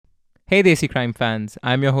Hey Desi Crime fans,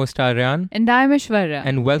 I'm your host Aryan. And I'm Aishwarya.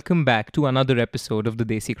 And welcome back to another episode of the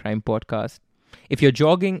Desi Crime Podcast. If you're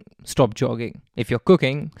jogging, stop jogging. If you're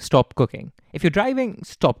cooking, stop cooking. If you're driving,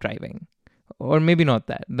 stop driving. Or maybe not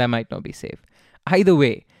that. That might not be safe. Either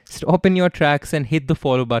way, stop in your tracks and hit the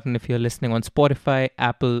follow button if you're listening on Spotify,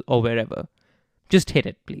 Apple, or wherever. Just hit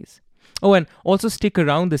it, please. Oh, and also stick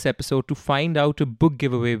around this episode to find out a book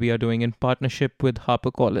giveaway we are doing in partnership with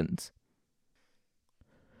HarperCollins.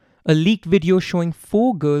 A leaked video showing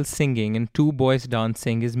 4 girls singing and 2 boys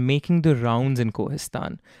dancing is making the rounds in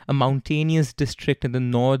Kohistan, a mountainous district in the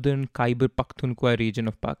northern Khyber Pakhtunkhwa region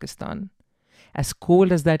of Pakistan. As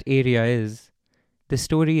cold as that area is, the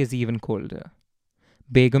story is even colder.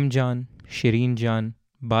 Begum Jan, Shireen Jan,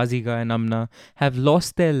 Baziga and Amna have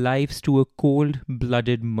lost their lives to a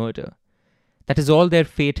cold-blooded murder. That is all their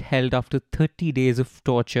fate held after 30 days of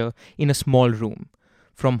torture in a small room.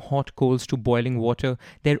 From hot coals to boiling water,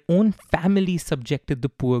 their own family subjected the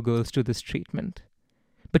poor girls to this treatment.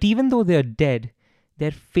 But even though they are dead,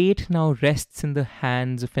 their fate now rests in the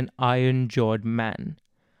hands of an iron-jawed man,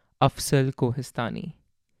 Afzal Kohistani.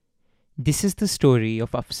 This is the story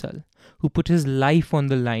of Afzal, who put his life on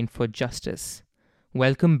the line for justice.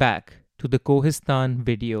 Welcome back to the Kohistan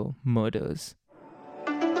video murders.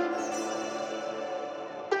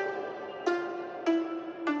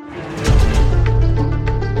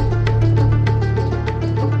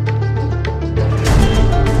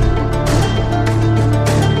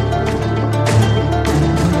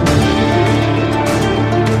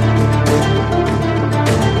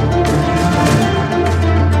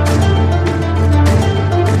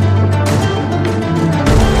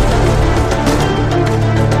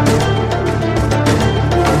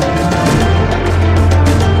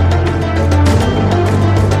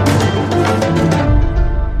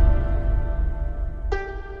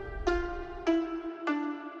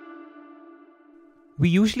 We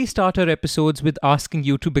usually start our episodes with asking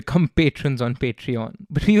you to become patrons on Patreon,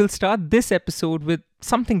 but we will start this episode with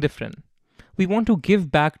something different. We want to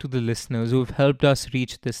give back to the listeners who have helped us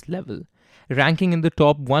reach this level. Ranking in the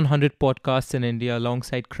top 100 podcasts in India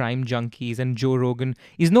alongside Crime Junkies and Joe Rogan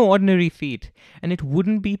is no ordinary feat, and it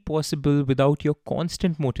wouldn't be possible without your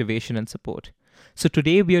constant motivation and support. So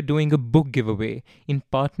today we are doing a book giveaway in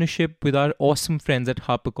partnership with our awesome friends at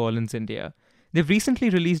HarperCollins India. They've recently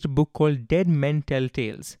released a book called Dead Men Tell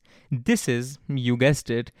Tales. This is, you guessed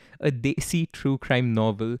it, a Desi true crime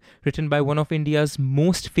novel written by one of India's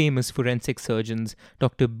most famous forensic surgeons,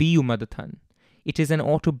 Dr. B. Umadathan. It is an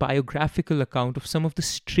autobiographical account of some of the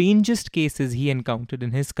strangest cases he encountered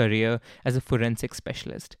in his career as a forensic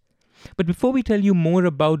specialist. But before we tell you more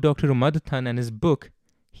about Dr. Umadathan and his book,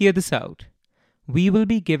 hear this out. We will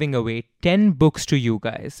be giving away 10 books to you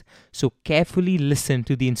guys, so carefully listen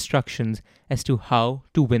to the instructions as to how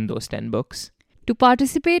to win those 10 books. To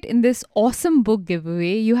participate in this awesome book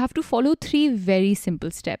giveaway, you have to follow 3 very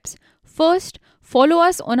simple steps. First, follow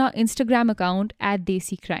us on our Instagram account at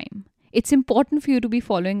Desi Crime. It's important for you to be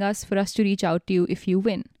following us for us to reach out to you if you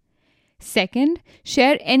win. Second,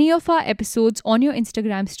 share any of our episodes on your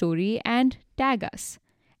Instagram story and tag us.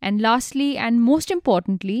 And lastly, and most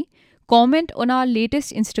importantly, comment on our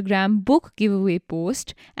latest Instagram book giveaway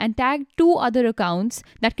post and tag 2 other accounts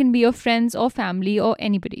that can be your friends or family or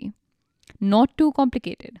anybody. Not too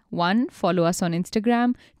complicated. 1, follow us on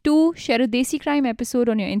Instagram. 2, share a Desi Crime episode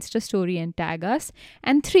on your Insta story and tag us.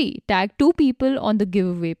 And 3, tag 2 people on the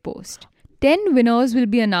giveaway post. 10 winners will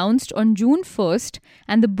be announced on June 1st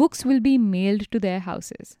and the books will be mailed to their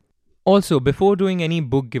houses. Also, before doing any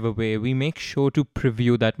book giveaway, we make sure to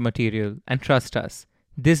preview that material, and trust us,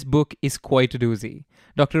 this book is quite a doozy.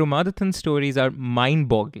 Dr. Umadathan's stories are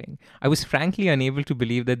mind-boggling. I was frankly unable to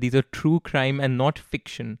believe that these are true crime and not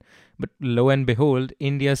fiction. But lo and behold,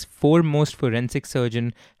 India's foremost forensic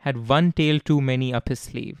surgeon had one tale too many up his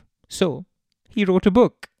sleeve. So, he wrote a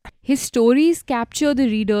book. His stories capture the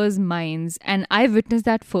reader's minds, and I witnessed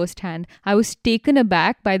that firsthand. I was taken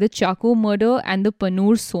aback by the Chaco murder and the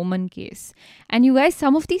Panur Soman case. And you guys,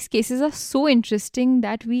 some of these cases are so interesting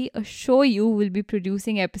that we assure you will be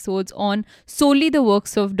producing episodes on solely the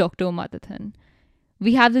works of Dr. Umadathan.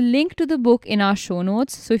 We have the link to the book in our show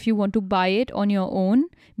notes, so if you want to buy it on your own,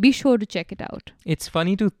 be sure to check it out. It's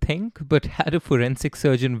funny to think, but had a forensic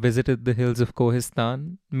surgeon visited the hills of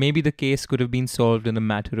Kohistan, maybe the case could have been solved in a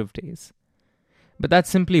matter of days. But that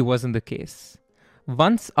simply wasn't the case.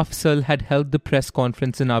 Once Afzal had held the press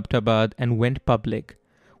conference in Abbottabad and went public,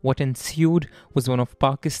 what ensued was one of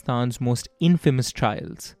Pakistan's most infamous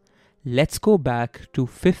trials. Let's go back to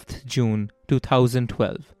 5th June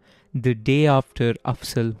 2012. The day after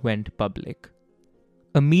Afzal went public.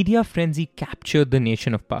 A media frenzy captured the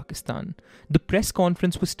nation of Pakistan. The press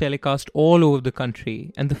conference was telecast all over the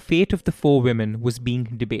country, and the fate of the 4 women was being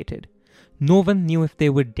debated. No one knew if they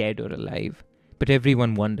were dead or alive, but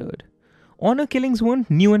everyone wondered. Honor killings weren't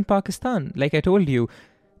new in Pakistan, like I told you,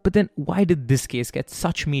 but then why did this case get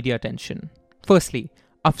such media attention? Firstly,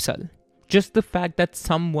 Afzal. Just the fact that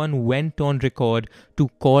someone went on record to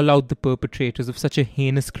call out the perpetrators of such a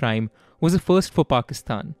heinous crime was a first for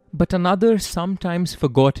Pakistan. But another sometimes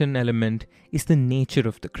forgotten element is the nature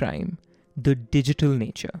of the crime, the digital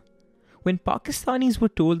nature. When Pakistanis were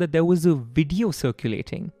told that there was a video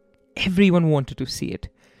circulating, everyone wanted to see it.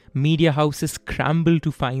 Media houses scrambled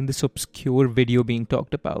to find this obscure video being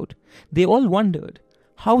talked about. They all wondered,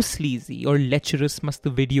 how sleazy or lecherous must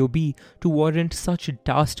the video be to warrant such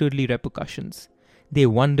dastardly repercussions? They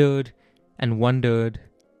wondered and wondered,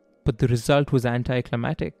 but the result was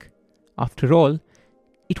anticlimactic. After all,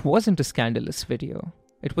 it wasn't a scandalous video.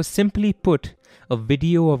 It was simply put a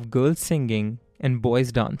video of girls singing and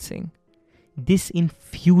boys dancing. This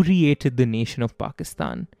infuriated the nation of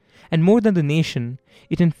Pakistan. And more than the nation,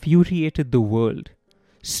 it infuriated the world.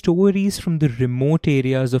 Stories from the remote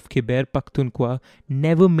areas of Khyber Pakhtunkhwa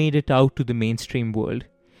never made it out to the mainstream world.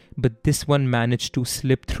 But this one managed to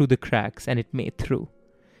slip through the cracks and it made through.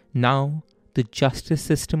 Now, the justice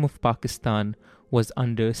system of Pakistan was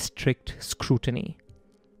under strict scrutiny.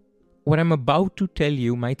 What I'm about to tell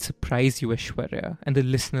you might surprise you, Aishwarya, and the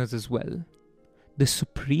listeners as well. The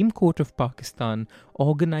Supreme Court of Pakistan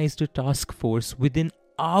organized a task force within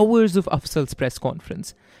hours of Afzal's press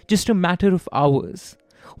conference, just a matter of hours,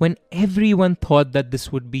 when everyone thought that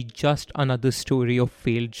this would be just another story of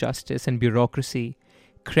failed justice and bureaucracy.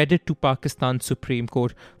 Credit to Pakistan's Supreme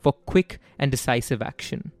Court for quick and decisive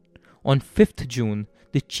action. On 5th June,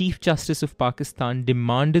 the Chief Justice of Pakistan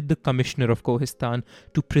demanded the Commissioner of Kohistan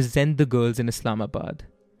to present the girls in Islamabad.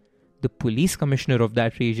 The police commissioner of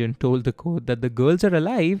that region told the court that the girls are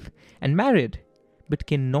alive and married, but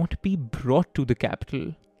cannot be brought to the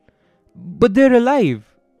capital. But they're alive.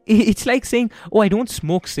 It's like saying, oh, I don't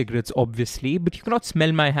smoke cigarettes, obviously, but you cannot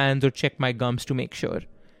smell my hands or check my gums to make sure.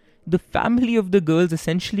 The family of the girls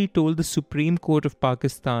essentially told the Supreme Court of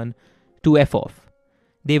Pakistan to F off.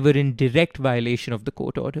 They were in direct violation of the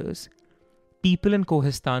court orders. People in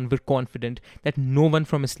Kohistan were confident that no one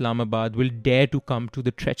from Islamabad will dare to come to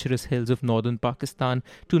the treacherous hills of northern Pakistan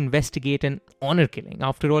to investigate an honor killing.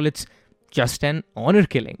 After all, it's just an honor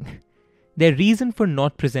killing. Their reason for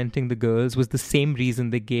not presenting the girls was the same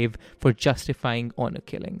reason they gave for justifying honor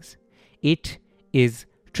killings. It is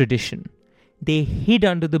tradition. They hid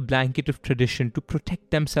under the blanket of tradition to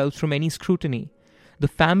protect themselves from any scrutiny. The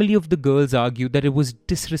family of the girls argued that it was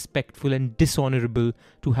disrespectful and dishonorable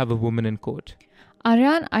to have a woman in court.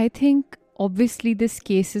 Aryan, I think obviously this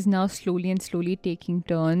case is now slowly taking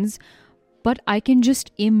turns. But I can just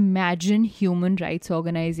imagine human rights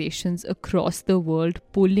organizations across the world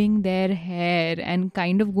pulling their hair and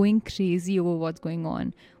kind of going crazy over what's going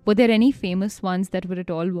on. Were there any famous ones that were at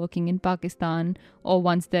all working in Pakistan or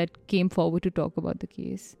ones that came forward to talk about the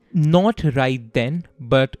case? Not right then,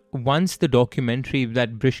 but once the documentary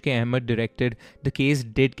that Brishke Ahmed directed, the case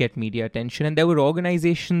did get media attention, and there were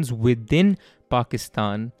organizations within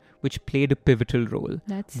Pakistan which played a pivotal role.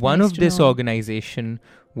 One of this organization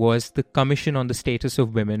was the Commission on the Status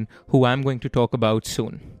of Women, who I'm going to talk about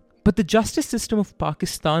soon. But the justice system of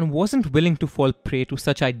Pakistan wasn't willing to fall prey to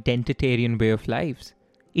such identitarian way of lives.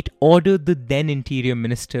 It ordered the then Interior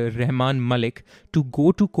Minister Rahman Malik to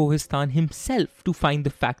go to Kohistan himself to find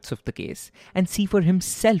the facts of the case and see for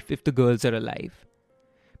himself if the girls are alive.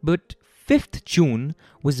 But 5th June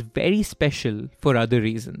was very special for other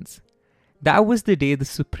reasons. That was the day the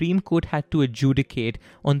Supreme Court had to adjudicate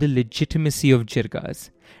on the legitimacy of jirgas.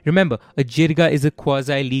 Remember, a jirga is a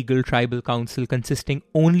quasi-legal tribal council consisting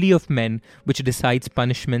only of men which decides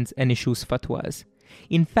punishments and issues fatwas.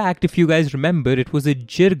 In fact, if you guys remember, it was a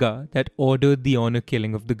jirga that ordered the honor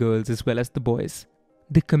killing of the girls as well as the boys.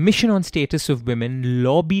 The Commission on Status of Women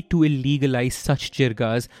lobbied to illegalize such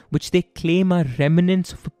jirgas, which they claim are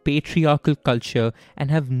remnants of a patriarchal culture and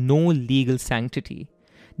have no legal sanctity.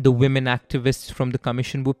 The women activists from the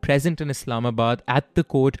commission were present in Islamabad at the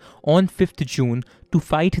court on 5th June to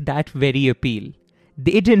fight that very appeal.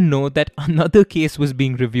 They didn't know that another case was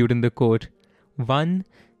being reviewed in the court, one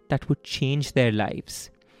that would change their lives.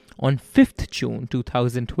 On 5th June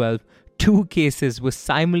 2012, 2 cases were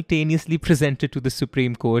simultaneously presented to the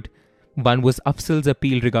Supreme Court. One was Afzal's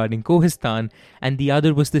appeal regarding Kohistan, and the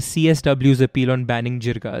other was the CSW's appeal on banning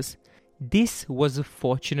jirgas. This was a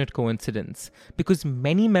fortunate coincidence because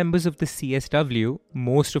many members of the CSW,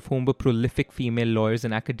 most of whom were prolific female lawyers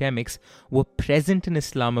and academics, were present in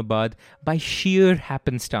Islamabad by sheer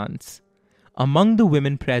happenstance. Among the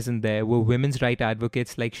women present there were women's rights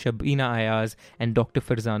advocates like Shabina Ayaz and Dr.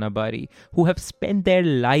 Farzana Bari, who have spent their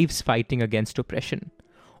lives fighting against oppression.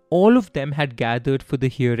 All of them had gathered for the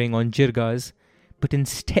hearing on jirgas, but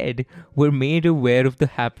instead were made aware of the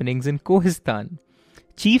happenings in Kohistan.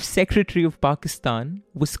 Chief Secretary of Pakistan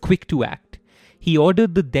was quick to act. He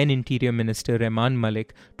ordered the then Interior Minister Rehman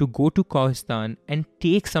Malik to go to Kohistan and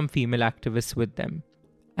take some female activists with them.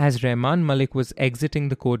 As Rehman Malik was exiting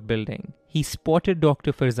the court building, he spotted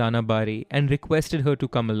Dr. Farzana Bari and requested her to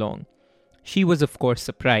come along. She was of course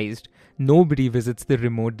surprised. Nobody visits the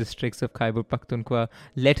remote districts of Khyber Pakhtunkhwa,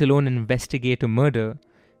 let alone investigate a murder.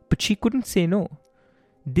 But she couldn't say no.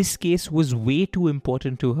 This case was way too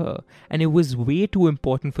important to her, and it was way too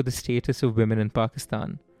important for the status of women in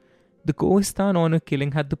Pakistan. The Kohistan honor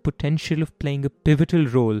killing had the potential of playing a pivotal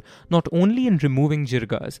role not only in removing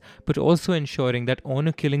jirgas, but also ensuring that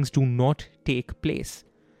honor killings do not take place.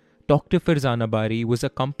 Dr. Farzana Bari was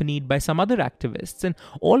accompanied by some other activists, and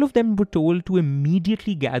all of them were told to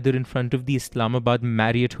immediately gather in front of the Islamabad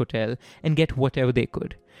Marriott Hotel and get whatever they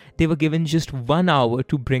could. They were given just 1 hour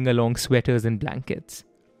to bring along sweaters and blankets.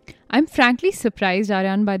 I'm frankly surprised,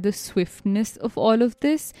 Aryan, by the swiftness of all of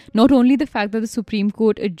this. Not only the fact that the Supreme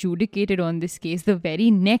Court adjudicated on this case the very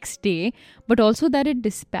next day, but also that it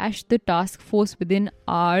dispatched the task force within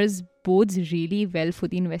hours bodes really well for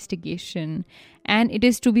the investigation. And it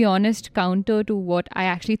is, to be honest, counter to what I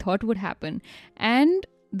actually thought would happen. And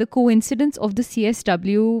the coincidence of the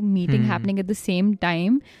CSW meeting happening at the same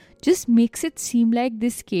time just makes it seem like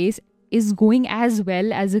this case is going as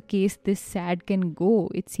well as a case this sad can go.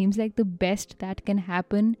 It seems like the best that can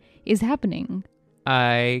happen is happening.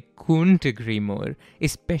 I couldn't agree more,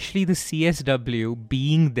 especially the CSW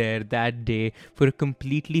being there that day for a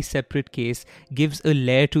completely separate case gives a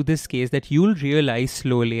layer to this case that you'll realize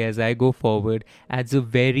slowly as I go forward adds a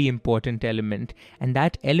very important element, and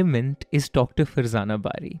that element is Dr. Farzana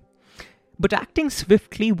Bari. But acting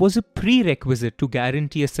swiftly was a prerequisite to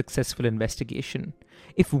guarantee a successful investigation.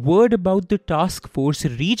 If word about the task force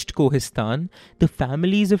reached Kohistan, the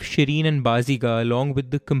families of Shireen and Baziga, along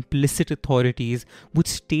with the complicit authorities, would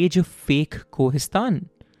stage a fake Kohistan.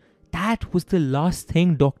 That was the last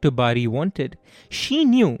thing Dr. Bari wanted. She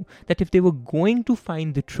knew that if they were going to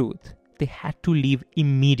find the truth, they had to leave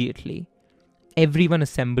immediately. Everyone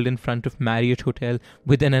assembled in front of Marriott Hotel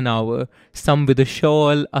within an hour, some with a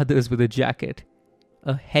shawl, others with a jacket.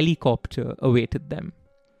 A helicopter awaited them.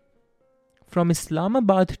 From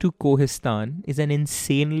Islamabad to Kohistan is an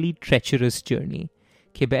insanely treacherous journey.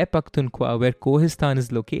 Khyber Pakhtunkhwa, where Kohistan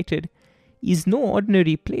is located, is no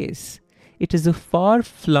ordinary place. It is a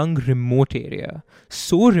far-flung remote area,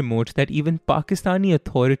 so remote that even Pakistani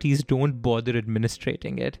authorities don't bother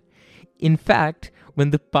administrating it. In fact, when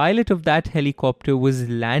the pilot of that helicopter was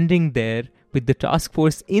landing there with the task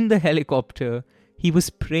force in the helicopter, he was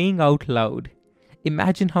praying out loud.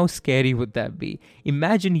 Imagine how scary would that be.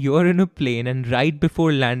 Imagine you're in a plane and right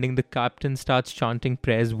before landing the captain starts chanting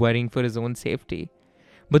prayers, worrying for his own safety.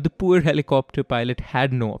 But the poor helicopter pilot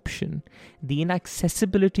had no option. The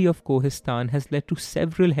inaccessibility of Kohistan has led to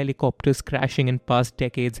several helicopters crashing in past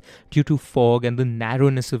decades due to fog and the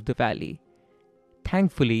narrowness of the valley.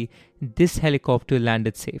 Thankfully, this helicopter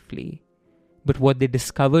landed safely. But what they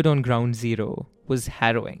discovered on ground zero was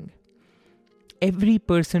harrowing. Every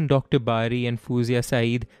person Dr. Bari and Fuzia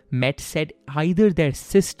Saeed met said either their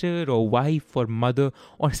sister or wife or mother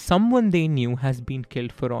or someone they knew has been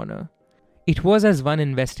killed for honor. It was as one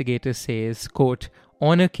investigator says, quote,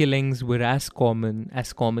 honor killings were as common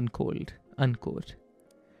cold, unquote.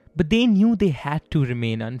 But they knew they had to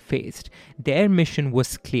remain unfazed. Their mission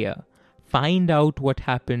was clear. Find out what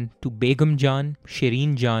happened to Begum Jan,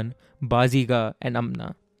 Shireen Jan, Baziga and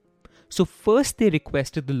Amna. So first they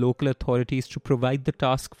requested the local authorities to provide the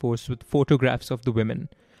task force with photographs of the women.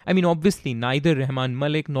 I mean, obviously neither Rehman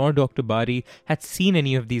Malik nor Dr. Bari had seen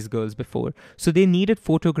any of these girls before, so they needed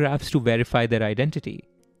photographs to verify their identity.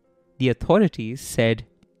 The authorities said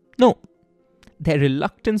no. Their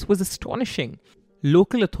reluctance was astonishing.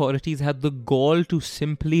 Local authorities had the gall to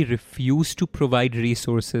simply refuse to provide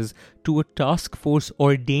resources to a task force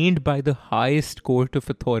ordained by the highest court of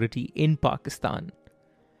authority in Pakistan.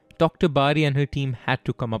 Dr. Bari and her team had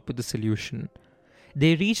to come up with a solution.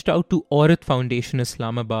 They reached out to Aurat Foundation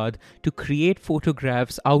Islamabad to create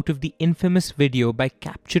photographs out of the infamous video by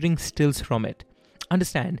capturing stills from it.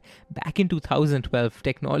 Understand, back in 2012,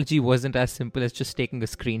 technology wasn't as simple as just taking a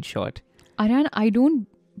screenshot. Aryan, I don't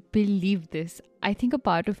believe this. I think a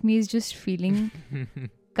part of me is just feeling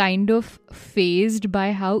kind of fazed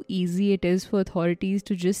by how easy it is for authorities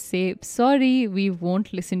to just say, sorry, we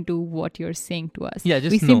won't listen to what you're saying to us. Yeah,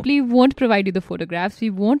 just we no. simply won't provide you the photographs. We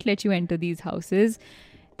won't let you enter these houses.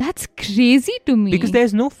 That's crazy to me. Because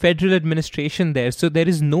there's no federal administration there, so there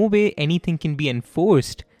is no way anything can be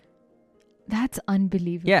enforced. That's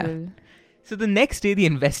unbelievable. Yeah. So the next day, the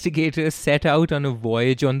investigators set out on a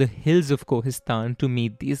voyage on the hills of Kohistan to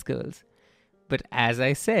meet these girls. But as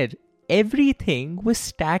I said, everything was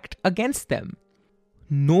stacked against them.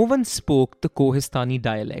 No one spoke the Kohistani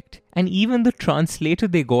dialect, and even the translator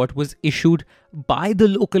they got was issued by the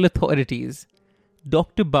local authorities.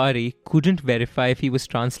 Dr. Bari couldn't verify if he was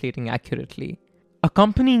translating accurately.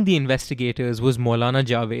 Accompanying the investigators was Maulana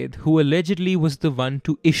Javed, who allegedly was the one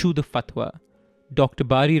to issue the fatwa. Dr.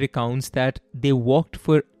 Bari recounts that they walked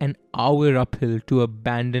for an hour uphill to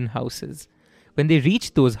abandoned houses. When they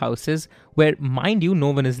reached those houses, where, mind you,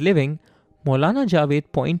 no one is living, Maulana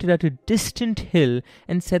Javed pointed at a distant hill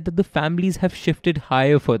and said that the families have shifted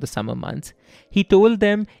higher for the summer months. He told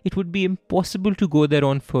them it would be impossible to go there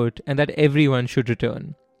on foot and that everyone should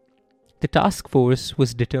return. The task force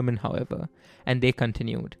was determined, however, and they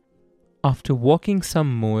continued. After walking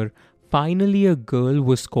some more, finally a girl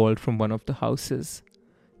was called from one of the houses.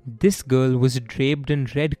 This girl was draped in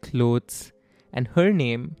red clothes, and her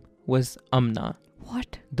name was Amna.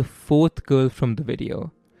 What? The fourth girl from the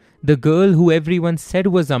video. The girl who everyone said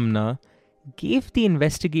was Amna gave the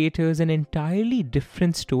investigators an entirely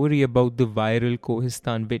different story about the viral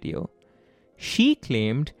Kohistan video. She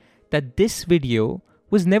claimed that this video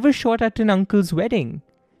was never shot at an uncle's wedding.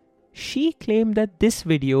 She claimed that this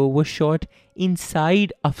video was shot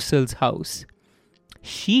inside Afzal's house.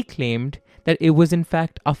 She claimed that it was in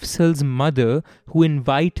fact Afzal's mother who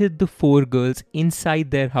invited the four girls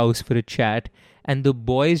inside their house for a chat, and the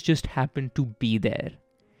boys just happened to be there.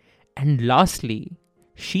 And lastly,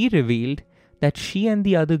 she revealed that she and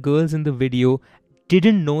the other girls in the video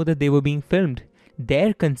didn't know that they were being filmed.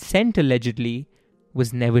 Their consent allegedly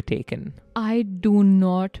was never taken. I do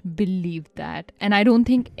not believe that. And I don't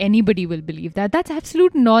think anybody will believe that. That's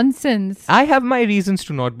absolute nonsense. I have my reasons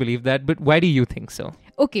to not believe that, but why do you think so?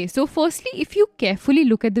 Okay, so firstly, if you carefully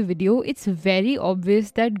look at the video, it's very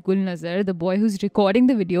obvious that Gulnazar, the boy who's recording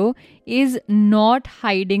the video, is not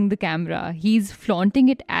hiding the camera. He's flaunting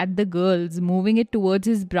it at the girls, moving it towards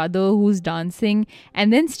his brother who's dancing,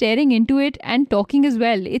 and then staring into it and talking as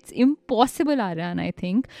well. It's impossible, Aryan, I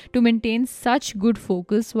think, to maintain such good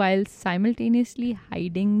focus while simultaneously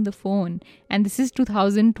hiding the phone. And this is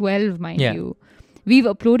 2012, mind you. We've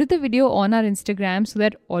uploaded the video on our Instagram so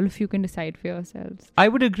that all of you can decide for yourselves. I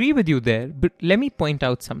would agree with you there, but let me point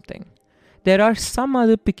out something. There are some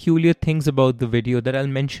other peculiar things about the video that I'll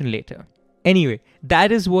mention later. Anyway,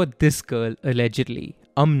 that is what this girl, allegedly,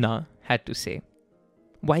 Amna, had to say.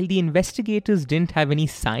 While the investigators didn't have any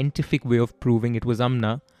scientific way of proving it was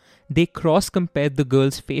Amna, they cross-compared the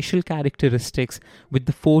girl's facial characteristics with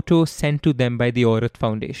the photo sent to them by the Aurat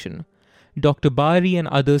Foundation. Dr. Bari and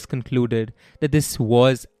others concluded that this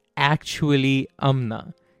was actually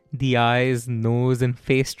Amna. The eyes, nose and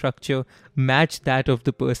face structure matched that of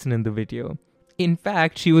the person in the video. In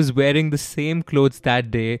fact, she was wearing the same clothes that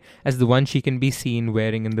day as the one she can be seen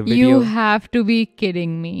wearing in the video. You have to be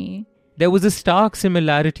kidding me. There was a stark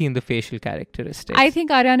similarity in the facial characteristics. I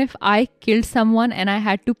think, Aryan, if I killed someone and I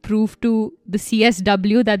had to prove to the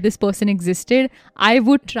CSW that this person existed, I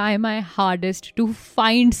would try my hardest to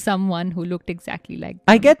find someone who looked exactly like them.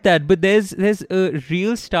 I get that, but there's a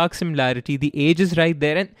real stark similarity. The age is right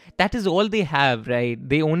there, and that is all they have, right?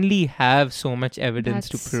 They only have so much evidence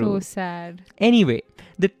to prove. That's so sad. Anyway,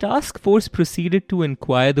 the task force proceeded to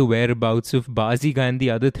inquire the whereabouts of Baziga and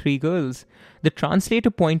the other three girls. The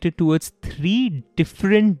translator pointed towards 3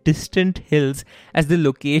 different distant hills as the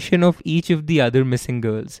location of each of the other missing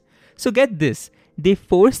girls. So get this, they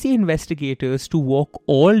forced the investigators to walk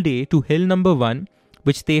all day to hill number 1,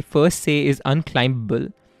 which they first say is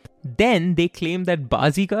unclimbable. Then they claim that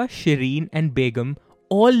Baziga, Shireen and Begum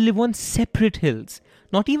all live on separate hills,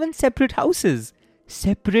 not even separate houses,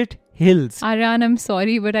 separate hills. Aryan, I'm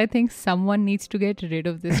sorry, but I think someone needs to get rid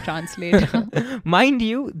of this translator. Mind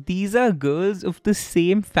you, these are girls of the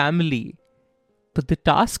same family. But the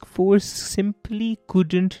task force simply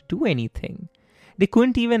couldn't do anything. They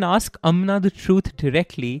couldn't even ask Amna the truth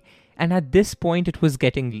directly, and at this point it was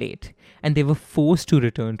getting late, and they were forced to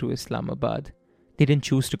return to Islamabad. They didn't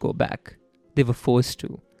choose to go back. They were forced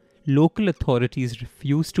to. Local authorities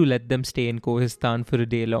refused to let them stay in Kohistan for a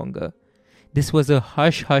day longer. This was a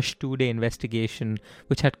hush-hush 2-day investigation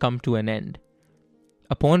which had come to an end.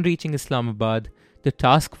 Upon reaching Islamabad, the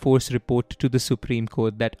task force reported to the Supreme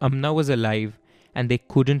Court that Amna was alive and they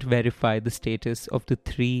couldn't verify the status of the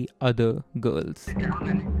 3 other girls.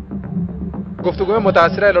 गुफ्तगू में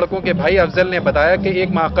मुतासरा लड़कों के भाई अफजल ने बताया कि एक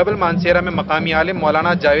माह कबल मानसेरा में मकामी आलिम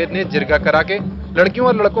मौलाना जावेद ने जिरगा करा के लड़कियों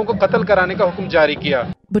और लड़कों को कत्ल कराने का हुक्म जारी किया.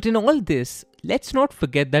 But in all this, let's not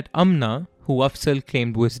forget that Amna, who Afzal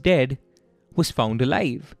claimed was dead, was found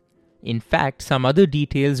alive. In fact, some other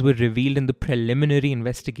details were revealed in the preliminary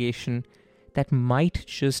investigation that might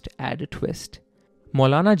just add a twist.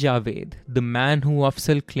 Maulana Javed, the man who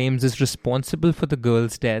Afzal claims is responsible for the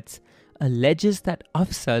girls' deaths, alleges that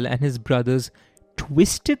Afzal and his brothers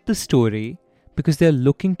twisted the story because they are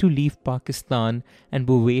looking to leave Pakistan and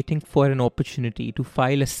were waiting for an opportunity to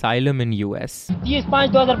file asylum in US.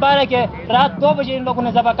 30/5/2012 के रात 2 बजे इन लोगों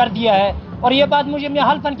ने ज़ब्ह कर दिया है और ये बात मुझे मैं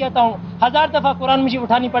हल्फन कहता हूँ 1000 दफ़ा कुरान मुझे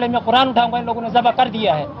उठानी पड़े मैं कुरान उठाऊंगा इन लोगों ने ज़ब्ह कर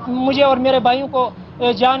दिया है मुझे और मेरे भाइयों को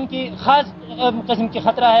जान की खास किस्म की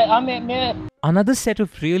खतरा है हमें. Another set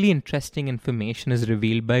of really interesting information is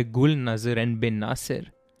revealed by Gul Nazar and Bin Nasir.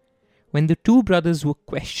 When the 2 brothers were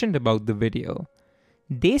questioned about the video,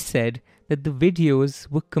 they said that the videos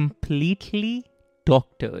were completely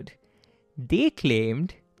doctored. They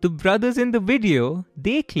claimed, the brothers in the video,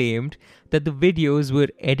 they claimed that the videos were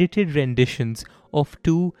edited renditions of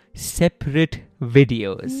 2 separate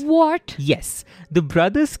videos. What? Yes, the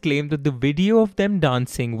brothers claimed that the video of them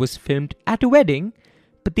dancing was filmed at a wedding,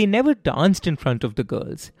 but they never danced in front of the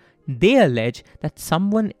girls. They allege that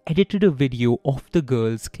someone edited a video of the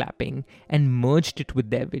girls clapping and merged it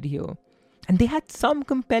with their video. And they had some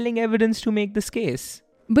compelling evidence to make this case.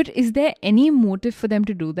 But is there any motive for them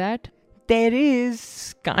to do that? There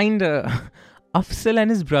is, kinda. Afzal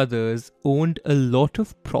and his brothers owned a lot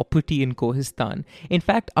of property in Kohistan. In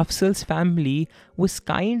fact, Afzal's family was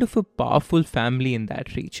kind of a powerful family in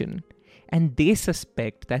that region. And they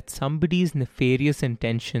suspect that somebody's nefarious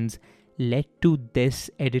intentions led to this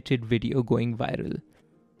edited video going viral.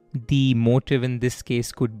 The motive in this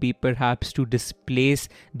case could be perhaps to displace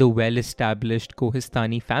the well-established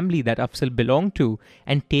Kohistani family that Afzal belonged to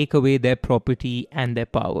and take away their property and their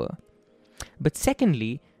power. But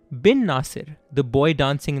secondly, Bin Nasir, the boy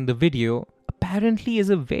dancing in the video, apparently is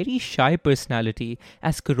a very shy personality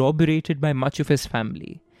as corroborated by much of his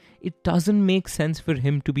family. It doesn't make sense for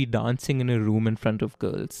him to be dancing in a room in front of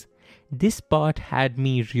girls. This part had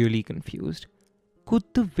me really confused. Could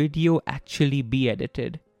the video actually be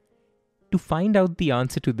edited? To find out the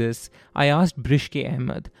answer to this, I asked Brishke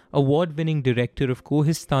Ahmed, award-winning director of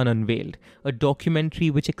Kohistan Unveiled, a documentary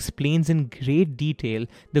which explains in great detail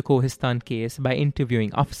the Kohistan case by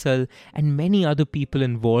interviewing Afzal and many other people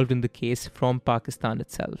involved in the case from Pakistan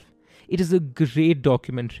itself. It is a great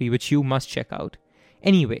documentary which you must check out.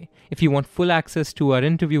 Anyway, if you want full access to our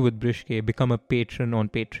interview with Brishke, become a patron on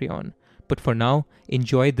Patreon. But for now,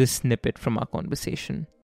 enjoy this snippet from our conversation.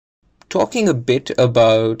 Talking a bit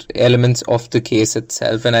about elements of the case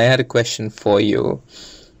itself, and I had a question for you.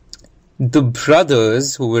 The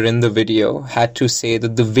brothers who were in the video had to say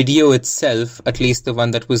that the video itself, at least the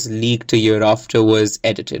one that was leaked a year after, was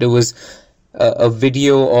edited. It was a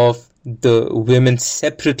video of the women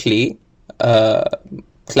separately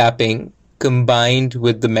clapping combined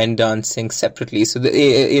with the men dancing separately. So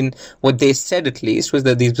in what they said at least was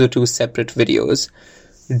that these were 2 separate videos.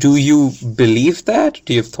 Do you believe that?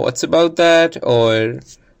 Do you have thoughts about that? Or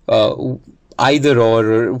either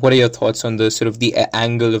or what are your thoughts on the sort of the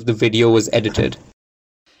angle of the video was edited?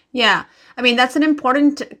 Yeah, I mean, that's an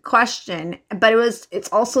important question, but it's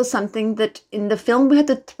also something that in the film we had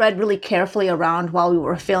to thread really carefully around while we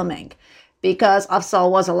were filming, because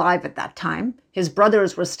Afzal was alive at that time. His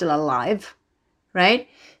brothers were still alive, right?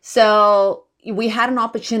 So we had an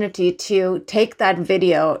opportunity to take that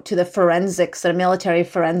video to the forensics, the military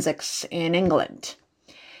forensics in England.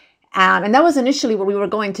 And that was initially what we were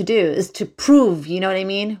going to do, is to prove, you know what I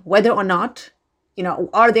mean, whether or not,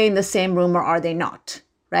 are they in the same room or are they not,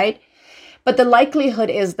 right? But the likelihood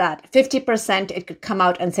is that 50% it could come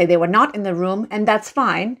out and say they were not in the room, and that's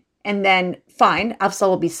fine. And then fine, Afzal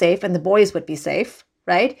will be safe and the boys would be safe,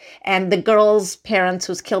 right? And the girls' parents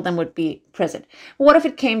who's killed them would be present. What if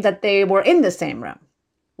it came that they were in the same room?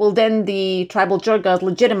 Well, then the tribal Jirga is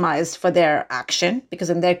legitimized for their action because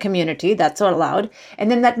in their community, that's allowed. And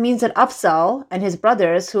then that means that Afzal and his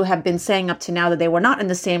brothers, who have been saying up to now that they were not in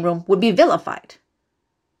the same room, would be vilified,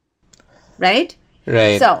 right?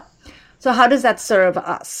 Right. So how does that serve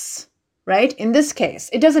us, right? In this case,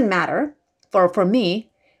 it doesn't matter. For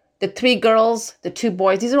me, the 3 girls, the 2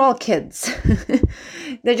 boys, these are all kids.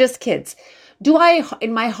 They're just kids. Do I,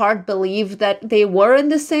 in my heart, believe that they were in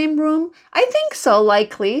the same room? I think so,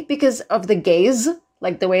 likely, because of the gaze.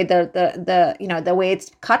 Like the way the way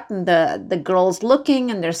it's cut, and the girl's looking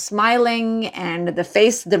and they're smiling, and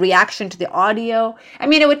the reaction to the audio. I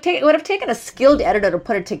mean, it would have taken a skilled editor to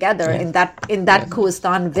put it together in that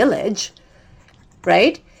Kohistan village,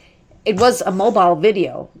 right? It was a mobile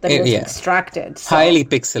video that was extracted. So. Highly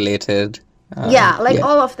pixelated.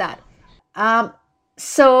 All of that.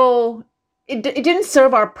 So it didn't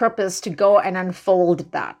serve our purpose to go and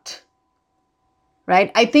unfold that.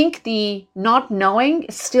 Right? I think the not knowing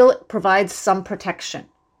still provides some protection.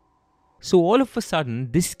 So all of a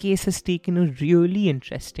sudden, this case has taken a really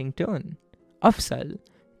interesting turn. Afzal,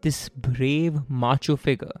 this brave macho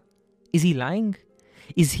figure, is he lying?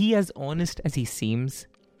 Is he as honest as he seems?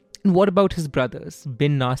 And what about his brothers,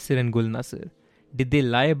 Bin Nasir and Gul Nasir? Did they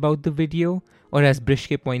lie about the video? Or as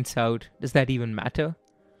Brishke points out, does that even matter?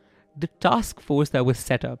 The task force that was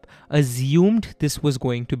set up assumed this was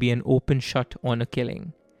going to be an open shut on a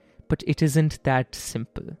killing. But it isn't that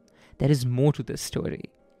simple. There is more to this story.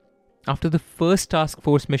 After the first task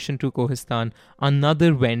force mission to Kohistan,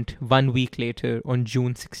 another went 1 week later on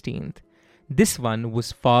June 16th. This one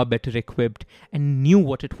was far better equipped and knew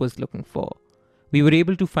what it was looking for. We were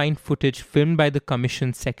able to find footage filmed by the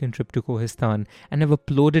Commission's second trip to Kohistan and have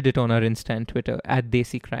uploaded it on our Insta and Twitter at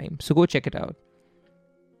Desi Crime, so go check it out.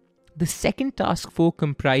 The second task force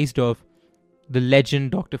comprised of the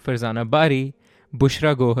legend Dr. Farzana Bari,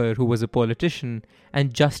 Bushra Gohar, who was a politician,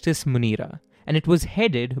 and Justice Munira, and it was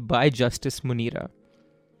headed by Justice Munira.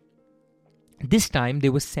 This time they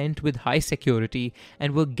were sent with high security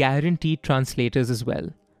and were guaranteed translators as well.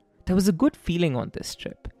 There was a good feeling on this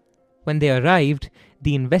trip. When they arrived,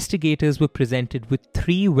 the investigators were presented with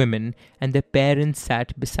 3 women and their parents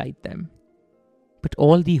sat beside them. But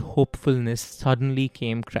all the hopefulness suddenly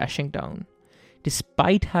came crashing down.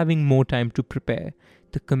 Despite having more time to prepare,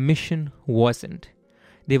 the commission wasn't.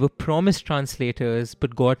 They were promised translators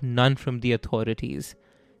but got none from the authorities.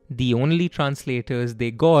 The only translators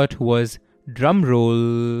they got was,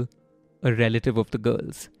 drumroll, a relative of the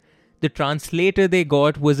girls. The translator they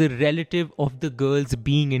got was a relative of the girls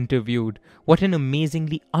being interviewed. What an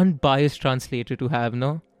amazingly unbiased translator to have,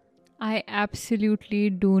 no? I absolutely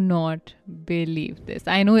do not believe this.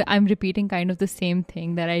 I know I'm repeating kind of the same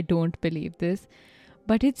thing, that I don't believe this.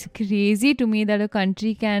 But it's crazy to me that a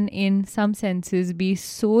country can, in some senses, be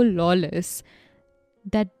so lawless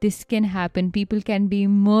that this can happen. People can be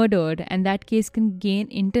murdered and that case can gain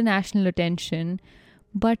international attention.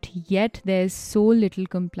 But yet there's so little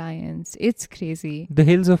compliance. It's crazy. The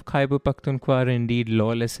hills of Khyber Pakhtunkhwa are indeed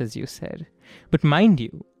lawless, as you said. But mind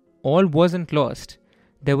you, all wasn't lost.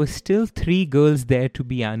 There were still 3 girls there to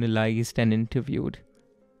be analysed and interviewed.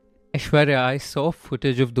 Aishwarya, I saw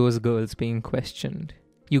footage of those girls being questioned.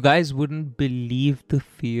 You guys wouldn't believe the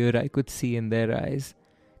fear I could see in their eyes.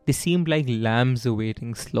 They seemed like lambs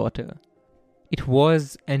awaiting slaughter. It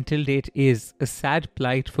was, and till date is, a sad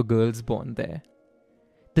plight for girls born there.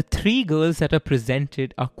 The 3 girls that are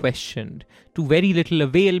presented are questioned, to very little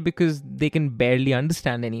avail because they can barely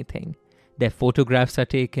understand anything. Their photographs are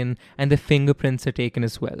taken and their fingerprints are taken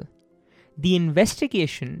as well. The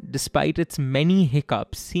investigation, despite its many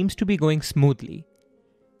hiccups, seems to be going smoothly.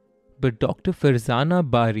 But Dr. Farzana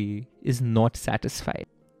Bari is not satisfied.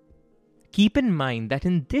 Keep in mind that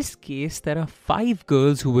in this case there are 5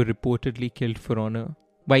 girls who were reportedly killed for honor.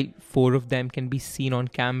 While 4 of them can be seen on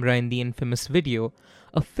camera in the infamous video,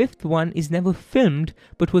 a 5th one is never filmed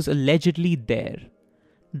but was allegedly there.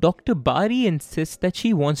 Dr. Bari insists that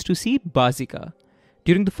she wants to see Bazika.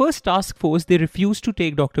 During the first task force, they refused to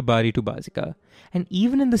take Dr. Bari to Bazika. And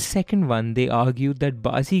even in the second one, they argued that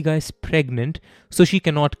Bazika is pregnant, so she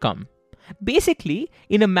cannot come. Basically,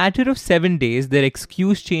 in a matter of 7 days, their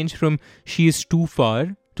excuse changed from she is too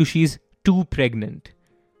far to she is too pregnant.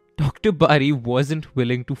 Dr. Bari wasn't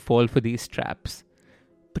willing to fall for these traps.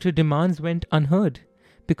 But her demands went unheard,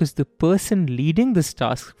 because the person leading this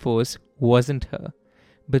task force wasn't her,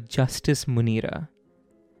 but Justice Munira.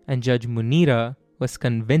 And Judge Munira was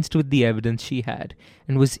convinced with the evidence she had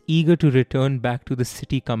and was eager to return back to the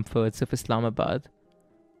city comforts of Islamabad.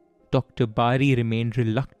 Dr. Bari remained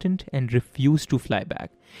reluctant and refused to fly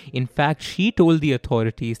back. In fact, she told the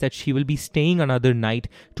authorities that she will be staying another night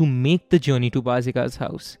to make the journey to Bazika's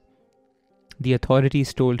house. The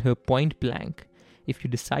authorities told her point blank, if you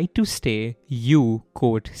decide to stay, you,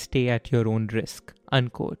 quote, stay at your own risk,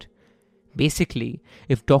 unquote. Basically,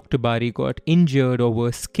 if Dr. Bari got injured or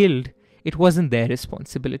was killed, it wasn't their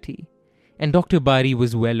responsibility. And Dr. Bari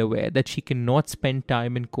was well aware that she cannot spend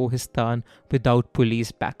time in Kohistan without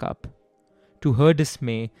police backup. To her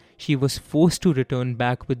dismay, she was forced to return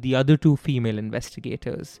back with the other 2 female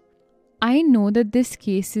investigators. I know that this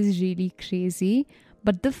case is really crazy,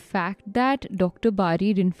 But the fact that Dr.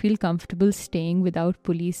 Bari didn't feel comfortable staying without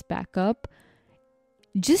police backup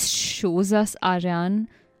just shows us, Aryan,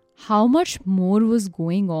 how much more was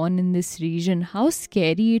going on in this region, how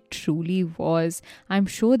scary it truly was. I'm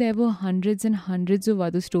sure there were hundreds and hundreds of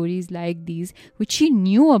other stories like these which she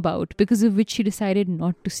knew about, because of which she decided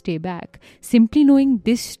not to stay back. Simply knowing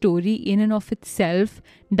this story in and of itself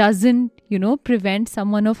doesn't, prevent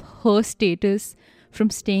someone of her status from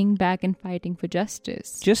staying back and fighting for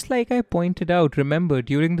justice. Just like I pointed out, remember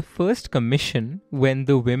during the first commission, when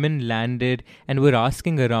the women landed and were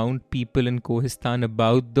asking around people in Kohistan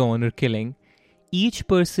about the honor killing, each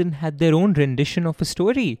person had their own rendition of a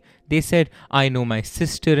story. They said, I know my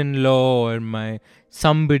sister-in-law or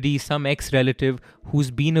some ex-relative who's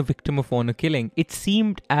been a victim of honor killing. It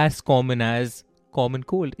seemed as common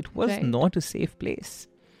cold. It was not a safe place.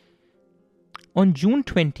 On June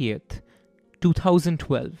 20th,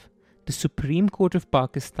 2012, the Supreme Court of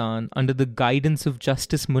Pakistan, under the guidance of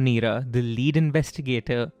Justice Munira, the lead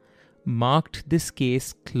investigator, marked this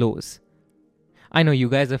case close. I know you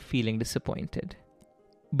guys are feeling disappointed,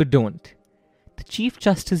 but don't. The Chief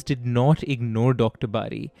Justice did not ignore Dr.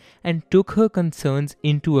 Bari and took her concerns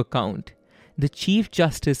into account. The Chief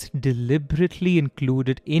Justice deliberately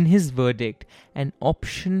included in his verdict an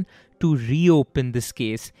option to reopen this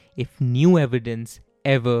case if new evidence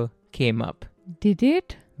ever came up. Did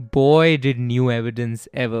it? Boy, did new evidence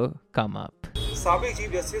ever come up. साबिक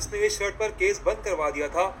chief justice ने इस शर्त पर case बंद करवा दिया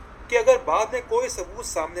था कि अगर बाद में कोई सबूत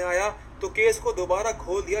सामने आया तो केस को दोबारा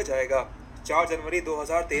खोल दिया जाएगा। 4 जनवरी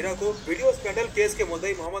 2013 को वीडियो स्कैंडल केस के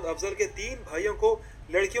मुद्दई मोहम्मद अफजल के 3 भाइयों को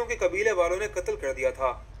लड़कियों के कबीले वालों ने कत्ल कर दिया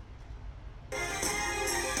था।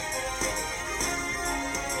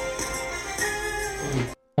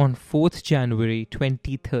 On 4th January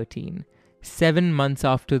 2013, 7 months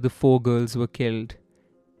after the 4 girls were killed,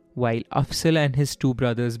 while Afzal and his 2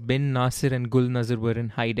 brothers Bin Nasir and Gul Nazar were in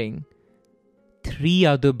hiding, 3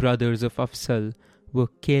 other brothers of Afzal were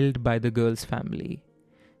killed by the girls' family.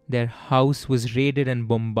 Their house was raided and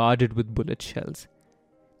bombarded with bullet shells.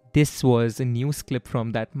 This was a news clip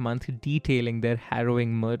from that month detailing their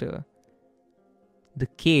harrowing murder. The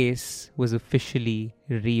case was officially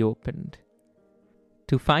reopened.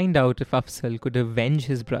 To find out if Afzal could avenge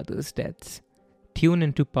his brother's deaths, tune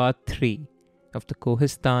into part 3 of the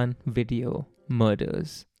Kohistan video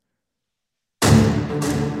Murders.